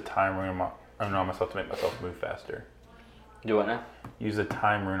 possibly use the time rune on myself to make myself move faster? Do what now? Use the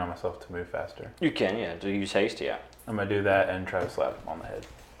time rune on myself to move faster. You can, yeah. Do use haste, yeah. I'm gonna do that and try to slap him on the head.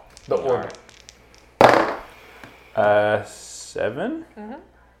 The orb. 7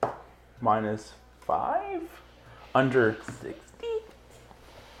 minus 5 under 60.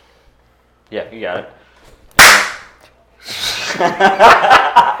 Yeah, you got it.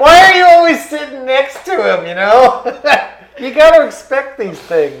 Why are you always sitting next to him, you know? You gotta expect these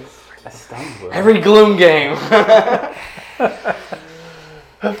things. I stunned with Every Gloom game.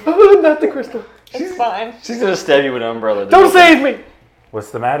 Not the crystal. It's fine. She's going to stab you with an umbrella. Don't save me! What's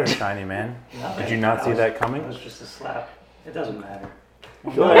the matter, Shiny man? Did you not see that coming? It was just a slap. It doesn't matter.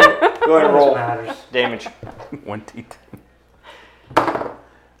 Go ahead. Go ahead and It roll. matters. Damage. 1d10.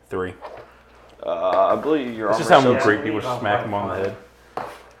 3. I believe your This is armor how says- great people smack him on the head.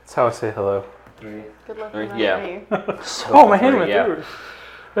 That's how I say hello. Good luck Right, with yeah. that. So Oh, my hand went yeah. through.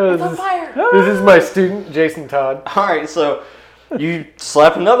 It's on fire. This is my student, Jason Todd. Alright, so you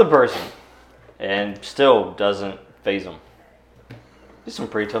slap another person and still doesn't phase them. These are some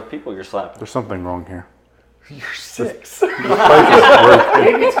pretty tough people you're slapping. There's something wrong here. You're 6. This place is broken.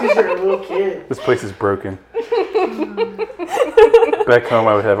 Maybe it's because you're a little kid. This place is broken. Back home,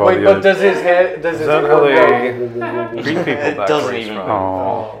 I would have all Wait, the but other. does his head, does his Is that head how go? they treat people It back doesn't where he's even- from?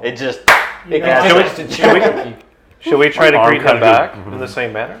 Oh. It just. It Yeah. continues to chew cookie. Should we try to Arm greet kinda him back do- in the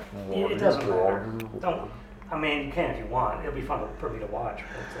same manner? It doesn't matter. Don't. I mean, you can if you want. It'll be fun for me to watch.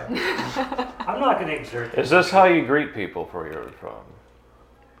 But, I'm not going to exert Is this how you greet people where you're from?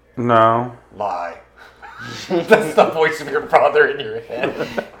 No. Lie. That's the voice of your father in your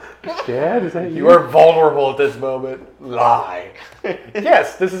head. Dad, is that you? You are vulnerable at this moment. Lie.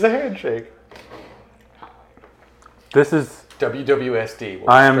 Yes, this is a handshake. This is. WWSD.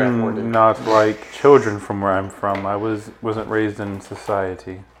 I Strathmore did. am not like children from where I'm from. I wasn't raised in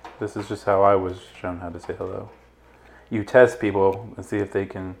society. This is just how I was shown how to say hello. You test people and see if they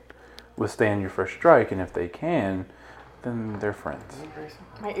can withstand your first strike, and if they can, then they're friends.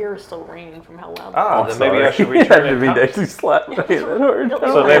 My ear is still ringing from how loud. Ah, Oh, then maybe I sorry. should You had return to in be kind. actually slapped my hand that hard.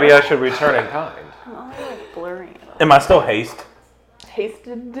 So maybe I should return in kind. Oh, I like blurring it up. Am I still haste?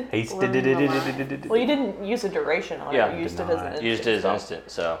 Hasted. Hasted. Well, you didn't use a duration on Yeah, it. You used did it as not. an instant. You just did his so- instant,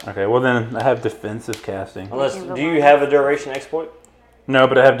 so. Okay, well then I have defensive casting. Unless, do you have a duration exploit? No,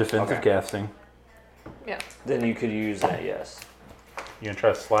 but I have defensive Okay. casting. Yeah. Then you could use that, yes. You gonna try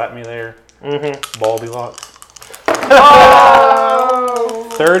to slap me there, Mm-hmm. Baldy Locks?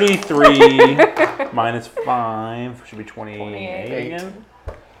 33 minus 5 should be 28 again.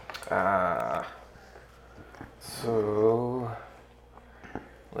 So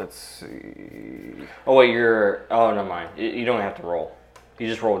let's see. Oh, wait, you're. Oh, never mind. You don't have to roll. You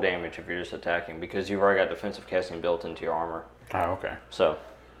just roll damage if you're just attacking because you've already got defensive casting built into your armor. Oh, okay. So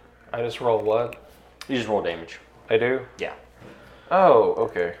I just roll what? you just roll damage. I do? Yeah. Oh,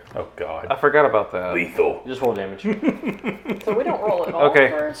 okay. Oh God. I forgot about that. Lethal. You just roll damage. So we don't roll at all Okay,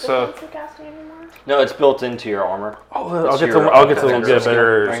 for so- defensive casting anymore? No, it's built into your armor. Oh, It's I'll get your to. I'll get to defensive get a skill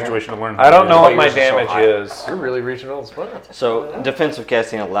better right here. situation to learn. I don't know Why what my yours is so damage high. is. You're really reaching all this money. So defensive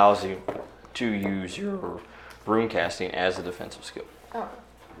casting allows you to use your rune casting as a defensive skill. Oh.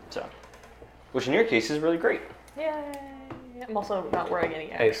 So, which in your case is really great. Yay. I'm also not wearing any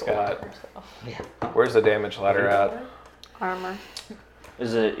Hey, actual Scott. armor, so. Where's the damage ladder at? Armor.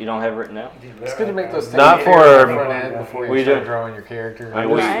 Is it you don't have it written down? It's good to make those things Not clear for- on the front end before What you are you start doing? drawing your character. I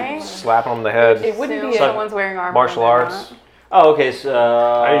mean, Right? Slap him on the head. It wouldn't Assume be a, someone's wearing armor. Martial when they're arts. not. Oh, okay. So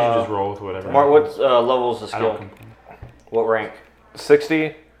I usually just roll with whatever. What level is the I don't skill? complain. What rank?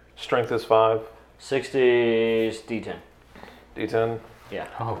 60. Strength is 5. 60 is D10. D10. Yeah.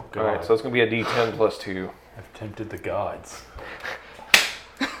 Oh God. Alright, so it's going to be a D10 plus 2. I've tempted the gods.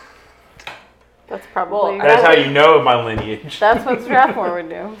 That's probably. That's how you know my lineage. That's what Strathmore would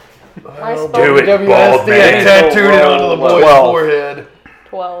do. Do it, bald WSD, I man. tattooed it onto the boy's 12. forehead.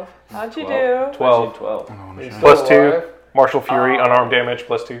 12. How'd you do? 12. 12. He's Plus still 2. alive? Martial Fury, unarmed damage,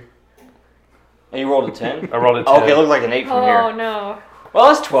 plus 2. And you rolled a 10? I rolled a 10. Okay, it looked like an 8 from Oh here. no.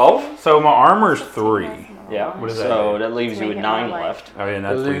 Well, that's 12. So my armor's 3. Yeah. What does that so do? that leaves you Make with it more 9 like- left. Oh yeah,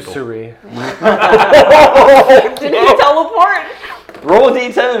 that's lethal. Illusory. Did he teleport? Roll a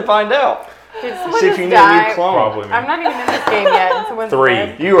D10 and find out. Did someone See if just you need a new die? clone. Probably. I'm not even in this game yet. And someone's 3.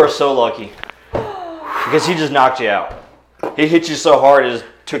 dead. You are so lucky. Because he just knocked you out. He hit you so hard it just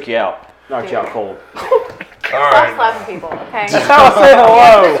took you out. Knocked you out cold. Stop slapping people, okay? That's how I say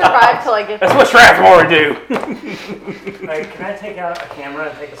hello. Survive till I get That's what Strathmore do. Like, can I take out a camera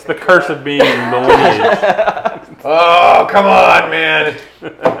and take a The curse of being the lineage. Oh, come on, man.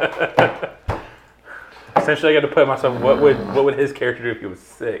 Essentially, I got to put myself. What would his character do if he was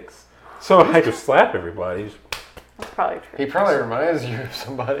 6? So I just slap everybody. That's probably true. He probably reminds you of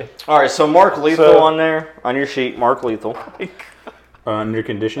somebody. Alright, so mark lethal So- on there. On your sheet, mark lethal. Under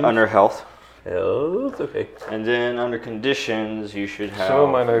conditions. Under health. Health. Okay. And then under conditions, you should have So,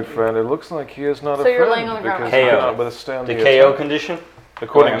 my new friend, it looks like he is not a So you're friend laying on the ground because with he KO. cannot withstand the the KO attack, condition. according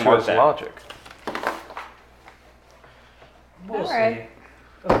Go ahead and to mark his that. logic. We'll Alright.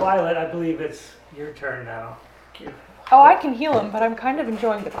 see. Violet, I believe it's your turn now. Oh, I can heal him, but I'm kind of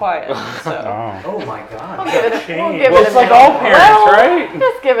enjoying the quiet. So. Oh. Oh my god. We'll give it a, we'll Shame. give Well, it it's a like minute. all parents, right?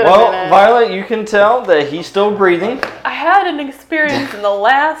 Just give it a Well, minute. Violet, you can tell that he's still breathing. I had an experience in the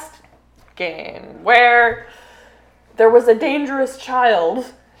last game where there was a dangerous child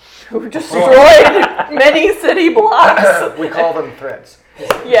who destroyed many city blocks. We call them threats.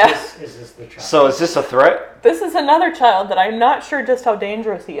 Yes. Is this the child? So is this a threat? This is another child that I'm not sure just how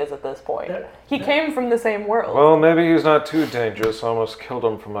dangerous he is at this point. He came from the same world. Well, maybe he's not too dangerous. I almost killed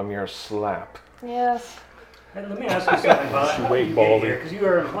him from a mere slap. Yes. Hey, let me ask you something about Should how wait, you Baldy. here, because you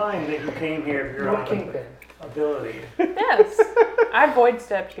were implying that you came here of your You're own Kingpin. ability. Yes. I void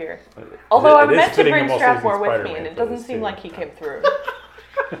stepped here. Although I it is meant to fitting bring him also Strathmore using with me, and Spider-Man it for doesn't this, seem too. like he came through.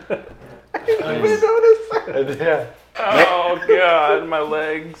 Yeah. Oh God, my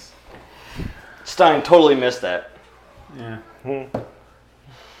legs. Stein totally missed that. Yeah.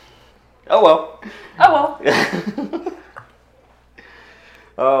 Oh well. Oh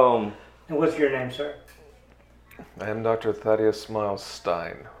well. And what's your name, sir? I am Dr. Thaddeus Miles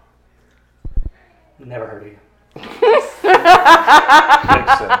Stein. Never heard of you. Makes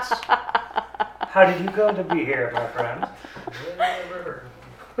sense. How did you go to be here, my friend? Never.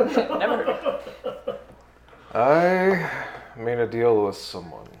 I made a deal with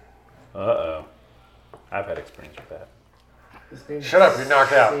someone. Uh-oh. I've had experience with that. His name Shut up, you're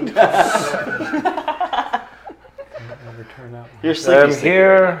knocked out. You're I'm sleepy. sleepy.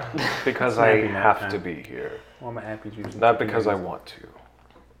 here because I Snappy nap have time. to be here, Well, my happy juice. not because I want to.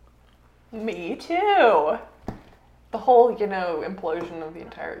 Me too. The whole, implosion of the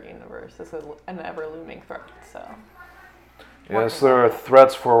entire universe is an ever-looming threat, so. Yes, there are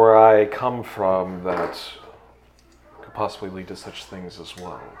threats for where I come from that could possibly lead to such things as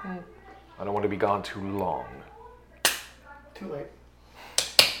well. I don't want to be gone too long. Too late.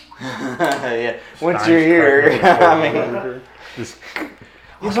 Yeah. Once Stein's you're here, cracking I mean, Just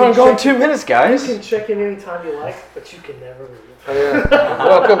it's only going 2 minutes, You guys. can check in anytime you like, but you can never leave. Oh, yeah.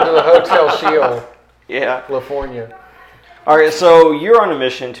 Welcome to the Hotel Shield, Yeah. California. All right. So you're on a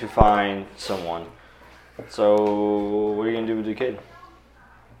mission to find someone. So what are you gonna do with the kid?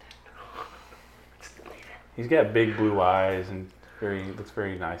 he's got big blue eyes and Looks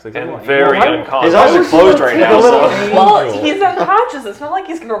very nice. Like, And very His unconscious. eyes are closed right now, so. Well, he's unconscious. It's not like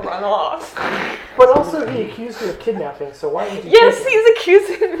he's gonna run off. But also, he accused you of kidnapping, so why would you Yes, take it? he's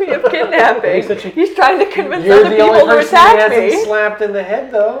accusing me of kidnapping. He's trying to convince You're other the people only to person he attack hasn't me. slapped in the head,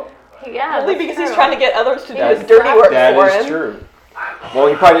 though. Yeah. Only that's because he's true. trying to get others to do That his dirty work That for is him. true. Well,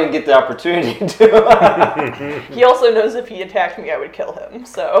 he probably didn't get the opportunity to. He also knows if he attacked me, I would kill him.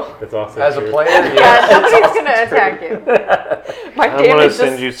 So That's also As a true. player, Yeah, yes. nobody's gonna attack you. my I'm gonna damage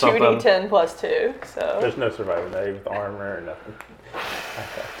send is you something. 2d10 plus 2. So There's no survivor value with armor or nothing. I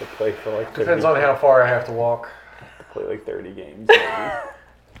have to play for like 30, Depends on how far I have to walk. play like 30 games. Maybe.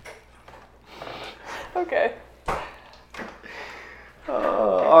 okay.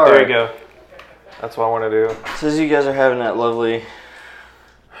 All There right. you go. That's what I want to do. Says you guys are having that lovely.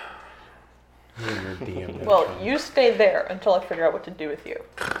 Your DM. Well, you stay there until I figure out what to do with you.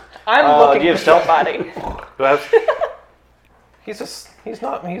 I'm do looking you for have stealth? somebody. Do I have... He's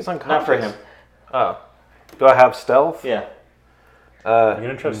unconscious. Not for him. Oh. Do I have stealth? Yeah. You're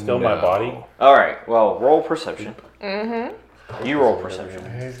gonna try to steal my body? All right. Well, roll perception. You roll perception.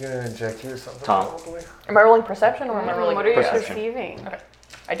 He's gonna inject you or something. Tom. Probably. Am I rolling perception or am I rolling What are you Perception. perceiving?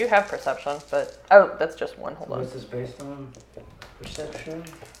 I do have perception, but oh, that's just one. Hold on. What's this based on? Perception?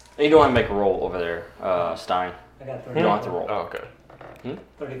 You don't want to make a roll over there, Stein. I got You don't have to roll. Oh, okay.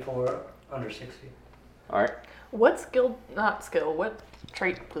 34 under 60. All right. What skill? Not skill. What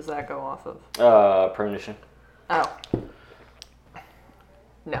trait does that go off of? Premonition. Oh.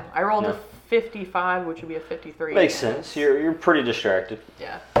 No, I rolled No. a 55, which would be a 53. Makes sense. You're pretty distracted.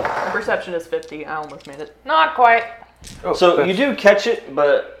 Yeah. My perception is 50. I almost made it. Not quite. Oh, So that's- you do catch it,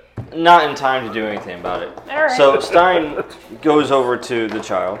 but not in time to do anything about it. All right. So Stein goes over to the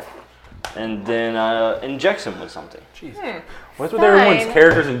child and then injects him with something. What's with everyone's Stein.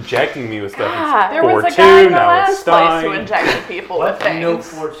 characters injecting me with stuff? Ah, There was a 4-2, guy in the now it's last place who Stein. injected people with What? You know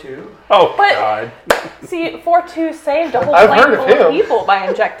things. 4-2? Oh, But- God. See, 4-2 saved a whole I've plane heard of full of him. people by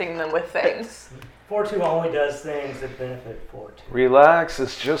injecting them with things. 4-2 only does things that benefit 4-2. Relax,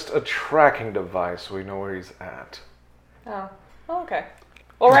 it's just a tracking device. We know where he's at. Oh, okay.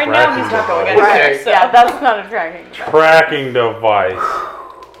 Well, right now he's not going Tracking anywhere. Right. So. Yeah, that's not a tracking. Tracking device.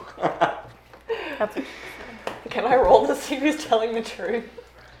 Can I roll to see if he's telling the truth?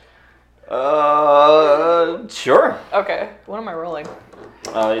 Sure. Okay. What am I rolling?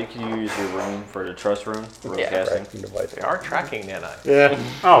 You can use your room for the trust room for room Yeah. casting. Tracking device. They are tracking nanites. Yeah.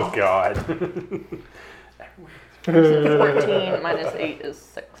 Oh, God. 14 minus 8 is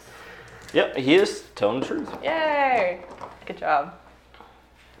 6. Yep, he is telling the truth. Yay! Good job.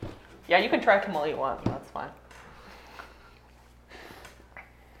 Yeah, you can track him all you want. That's fine.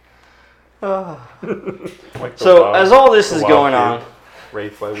 Like the So wild- as all this the is wild going kid on,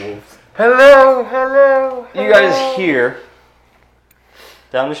 raised by wolves. Hello, hello. you guys hear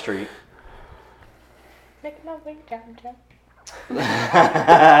down the street. Make my way downtown.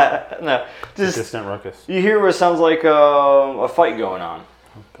 No, just Distant ruckus. you hear what sounds like a fight going on.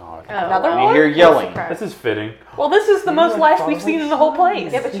 Oh, God. Another You hear yelling. This is fitting. Well, this is the most life we've seen in the whole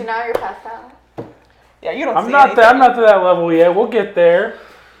place. Yeah, but now you're passed out. Yeah, you don't I'm see not anything. I'm not to that level yet. We'll get there.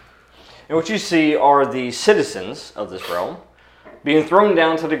 And what you see are the citizens of this realm being thrown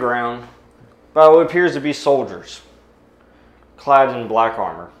down to the ground by what appears to be soldiers, clad in black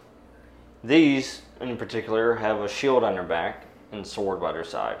armor. These, in particular, have a shield on their back and a sword by their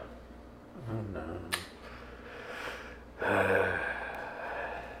side.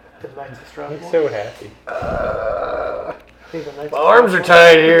 The knights of Strasbourg. So happy. My arms are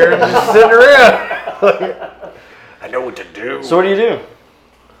tied here. I'm just sitting around. I know what to do. So what do you do?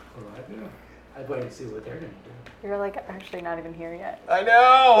 What do I do? I'd wait and see what they're going to do. You're like actually not even here yet. I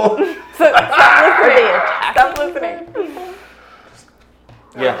know. So stop listening.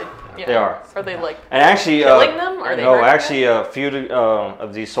 Yeah, Yeah. they are. Are they like And actually, killing them? Are they no, hurting actually, a few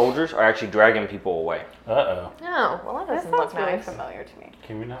of these soldiers are actually dragging people away. Uh-oh. No, well that That doesn't look sounds really nice. familiar to me.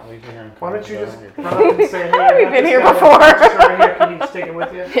 Can we not leave here and Why don't you just go? run up and say, hey, We've been here Right here. Can you stick it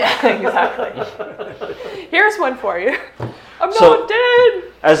with you? Yeah, exactly. Here's one for you. I'm So- not dead.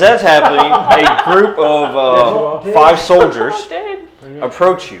 As that's happening, a group of 5 soldiers I'm not dead.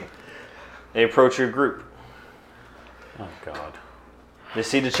 approach you. They approach your group. Oh, God. They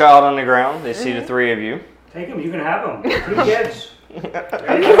see the child on the ground. They see the 3 of you. Take them, you can have them. 2 kids.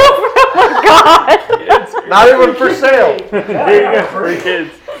 Not even for sale. Here you go, 3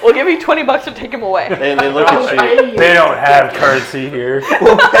 kids. We'll give you $20 to take him away. They look at you. They don't have currency here.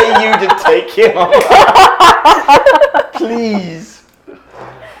 We'll pay you to take him. Please.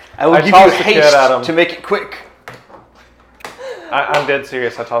 I will I give you tossed the kid haste at him. to make it quick. I'm dead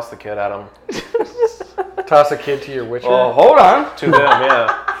serious. I tossed the kid at him. Toss a kid to your witcher. Well, hold on. To them,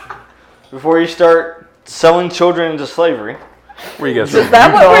 yeah. Before you start selling children into slavery. Where you guys Is from?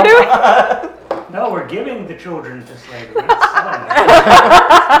 that what we're doing? No, we're giving the children to slavery. We're not selling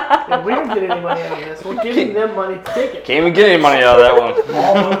them. Yeah, we don't get any money out of this. We're giving them money to take it. Can't even get any money out of that one.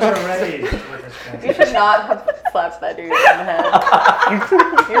 All boats are raised with this You transaction. should not have slapped that dude in the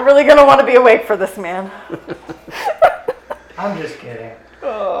head. You're really gonna want to be awake for this, man. I'm just kidding.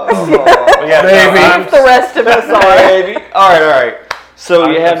 Yeah, If the rest of us are. Maybe. All right. So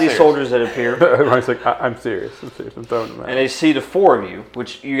you have I'm these serious. soldiers that appear, Everyone's like, I'm serious. I'm throwing them and out. they see the four of you,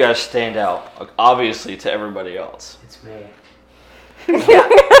 which you guys stand out, like, obviously, to everybody else. It's me.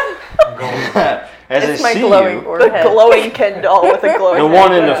 As It's they my see glowing you, The forehead. glowing Ken doll with a glowing the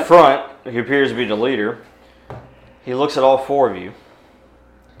one in head. the front, who appears to be the leader, he looks at all four of you,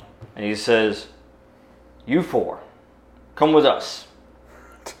 and he says, "You four, come with us."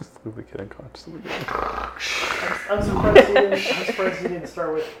 Just leave the kid unconscious. I'm surprised you didn't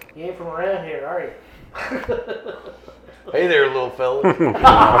start with, you ain't from around here, are you? Hey there, little fella.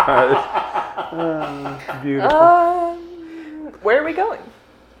 Beautiful. Where are we going?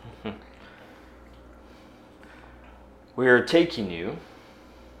 We are taking you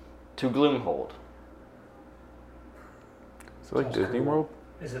to Gloomhold. Is it like Disney World?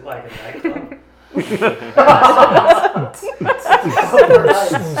 Is it like a nightclub? In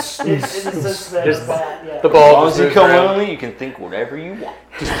the sense that Just that, yeah. The As ball long just as you moves come around. willingly, you can think whatever you want.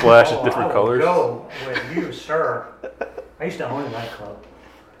 Just flash Oh, at different I colors. will go with you, sir. I used to own a nightclub.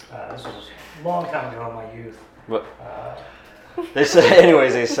 This was a long time ago in my youth. But they say,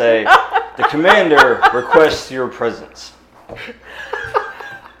 anyways, they say, the commander requests your presence.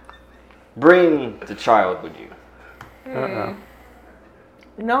 Bring the child with you.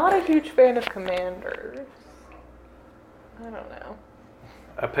 Not a huge fan of commanders. I don't know.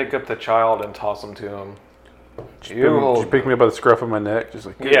 I pick up the child and toss him to him. Just pick me up by the scruff of my neck, just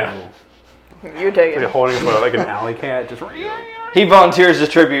like Yeah. You take like it. holding him like an alley cat. Just He volunteers his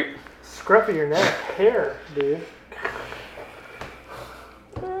tribute. Scruff of your neck, hair, dude.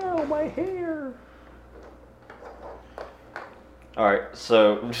 oh my hair. All right,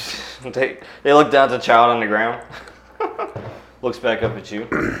 so they look down at the child on the ground. Looks back up at you.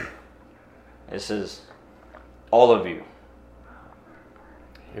 It says, "All of you,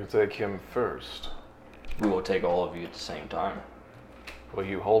 You take him first. we will take all of you at the same time." Will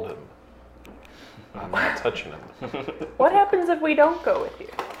you hold him? I'm not touching him. What happens if we don't go with you?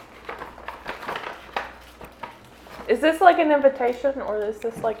 Is this like an invitation, or is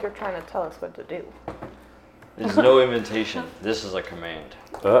this like you're trying to tell us what to do? There's no invitation. This is a command.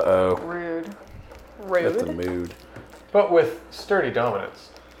 Uh-oh. Rude. That's a Rude. mood. But with sturdy dominance.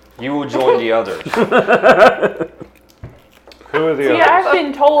 You will join the others. Who are the See, others? I've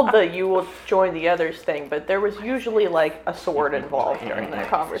been told that you will join the others thing, but there was usually like a sword involved during that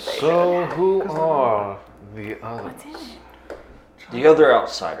conversation. So who are the others? The other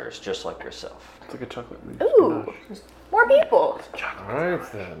outsiders, just like yourself. It's like a chocolate mousse. Ooh, more people.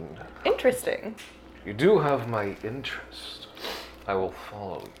 Alright then. Interesting. You do have my interest. I will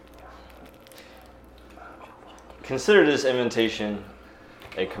follow you. Consider this invitation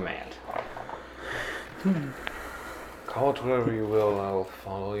a command. Call it whatever you will, I will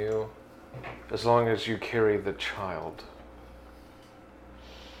follow you. As long as you carry the child.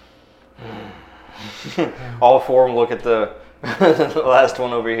 All four of them look at the, the last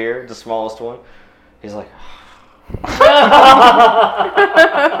one over here, the smallest one. He's like,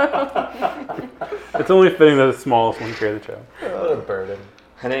 It's only fitting that the smallest one carry the child. What a burden.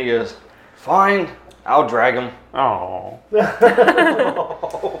 and then he goes, "Fine, I'll drag him." Oh.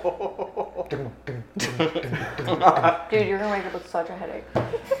 Dude, you're gonna wake up with such a headache.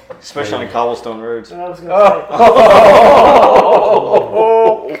 Especially on the cobblestone roads. I was gonna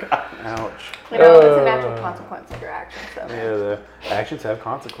Ouch. You know, it's a natural consequence of your actions, though. Yeah, the actions have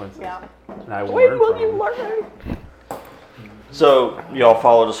consequences. Yeah. And I will When learn will from you them. learn? So y'all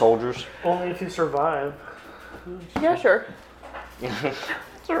follow the soldiers. say, only if you survive. Yeah, sure.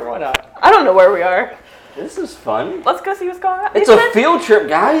 Sure, why not? I don't know where we are. This is fun. Let's go see what's going on. It's They a said- field trip,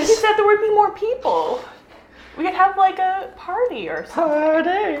 guys. He said there would be more people. We could have like a party or something.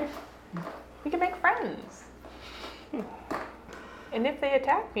 Party. We could make friends. And if they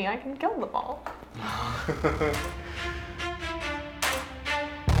attack me, I can kill them all.